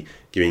we can be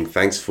giving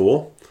thanks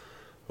for,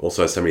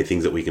 also so many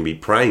things that we can be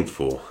praying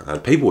for,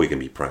 and people we can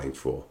be praying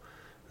for.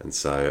 And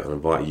so I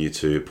invite you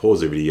to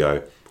pause the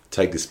video,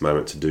 take this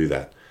moment to do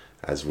that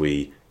as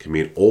we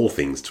commit all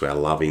things to our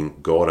loving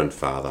God and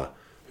Father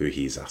who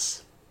hears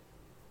us.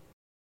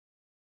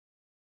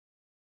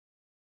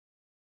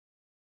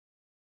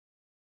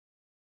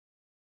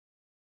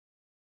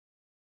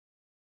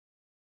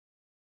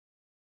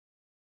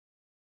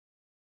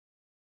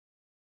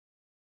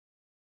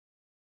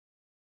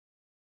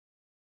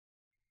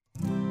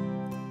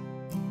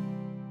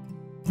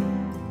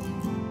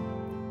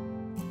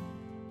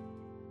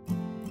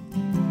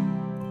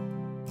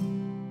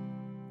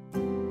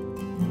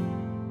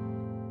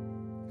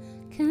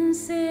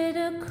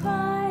 Consider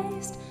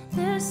Christ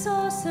the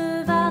source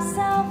of our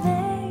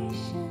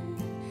salvation,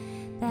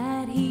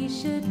 that he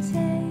should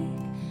take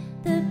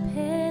the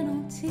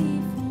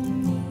penalty for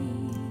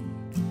me.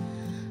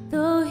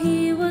 Though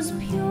he was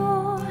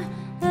pure,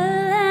 a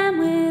lamb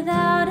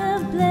without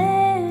a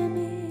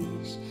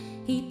blemish,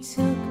 he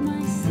took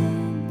my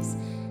sins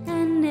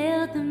and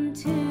nailed them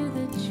to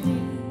the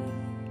tree.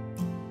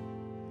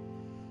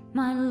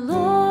 My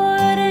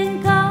Lord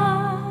and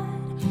God,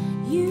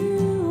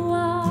 you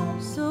are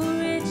so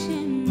rich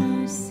in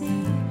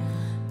mercy.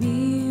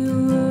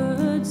 Mere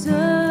words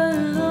alone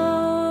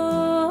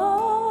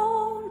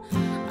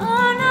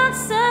are not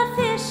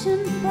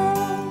sufficient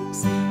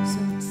thanks. So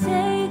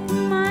take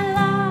my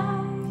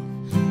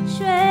life,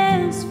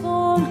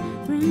 transform,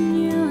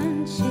 renew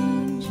and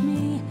change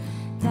me,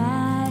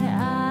 that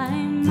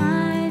I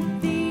might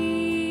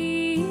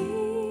be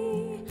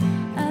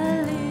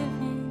a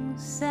living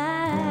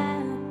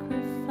sacrifice.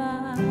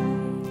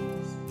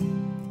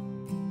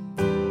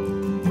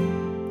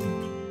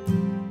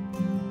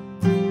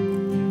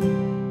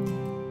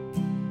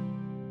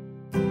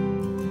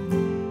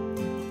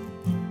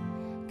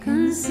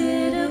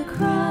 Consider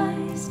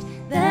Christ,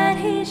 that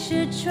he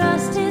should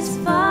trust his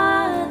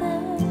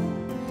Father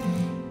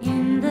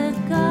in the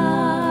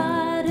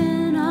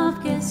Garden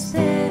of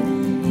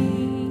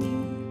Gethsemane.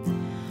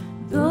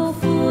 Though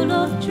full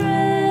of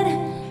dread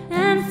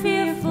and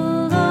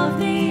fearful of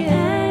the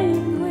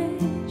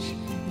anguish,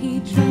 he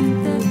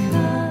drank the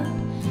cup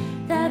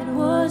that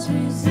was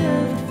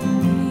reserved for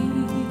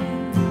me.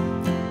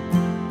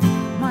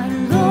 My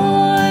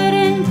Lord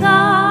and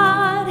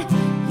God,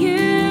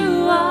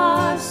 you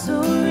are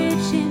so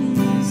rich in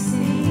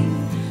mercy.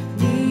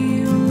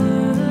 Mere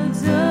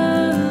words alone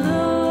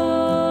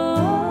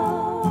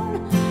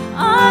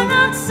are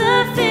not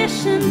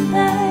sufficient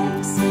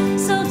thanks.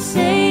 So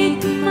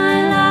take my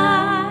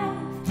life,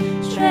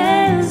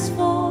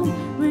 transform,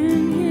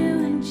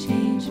 renew and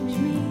change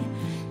me,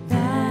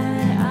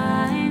 that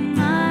I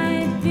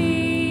might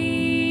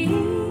be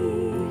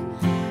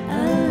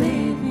a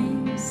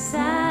living sacrifice.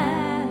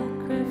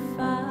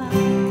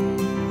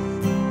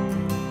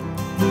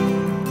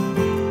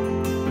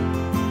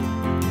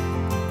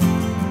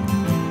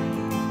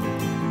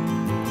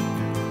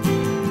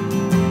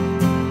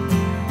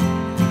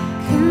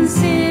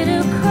 Consider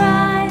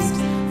Christ,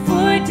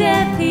 for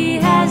death he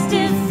has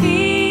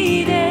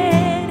defeated,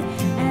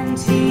 and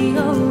he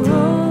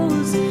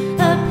arose,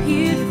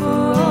 appeared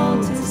for all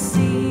to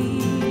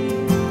see.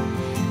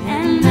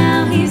 And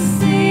now he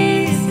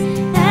sits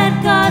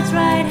at God's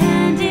right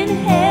hand in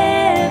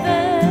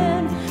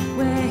heaven,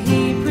 where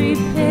he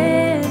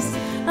prepares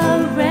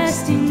a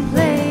resting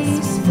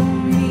place for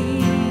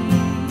me.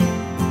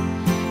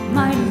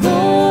 My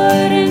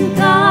Lord and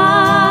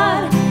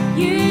God,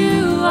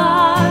 you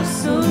are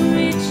so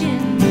rich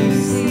in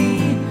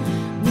mercy.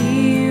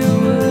 Mere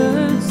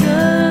words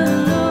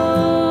alone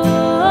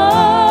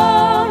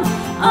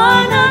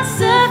are not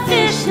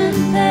sufficient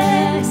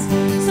thanks.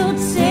 So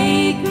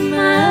take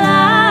my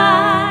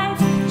life,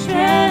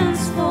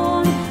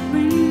 transform,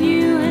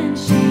 renew and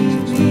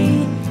change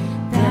me,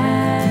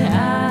 that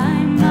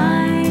I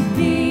might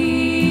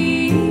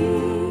be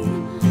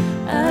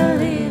a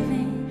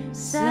living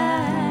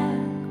sacrifice.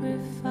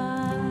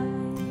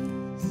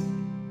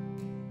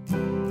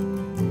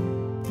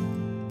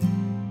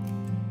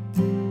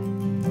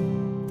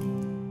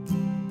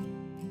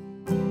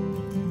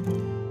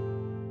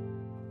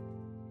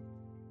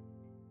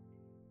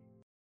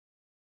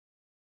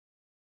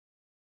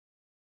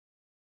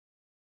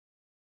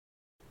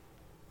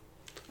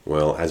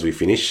 Well, as we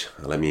finish,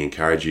 let me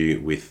encourage you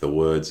with the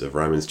words of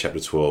Romans chapter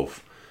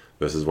 12,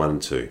 verses 1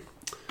 and 2.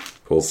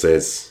 Paul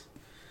says,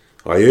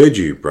 I urge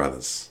you,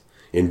 brothers,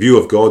 in view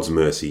of God's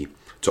mercy,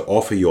 to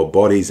offer your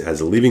bodies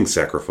as living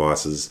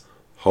sacrifices,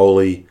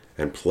 holy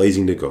and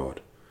pleasing to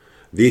God.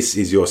 This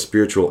is your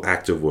spiritual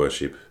act of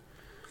worship.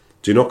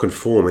 Do not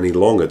conform any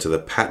longer to the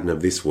pattern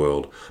of this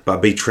world,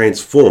 but be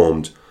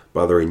transformed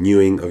by the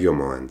renewing of your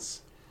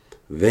minds.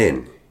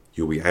 Then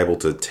you'll be able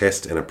to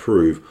test and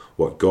approve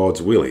what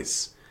God's will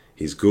is,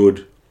 his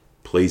good,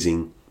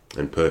 pleasing,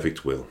 and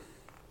perfect will.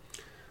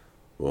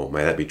 Well,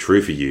 may that be true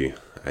for you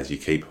as you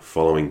keep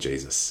following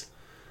Jesus.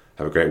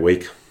 Have a great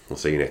week. We'll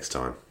see you next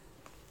time.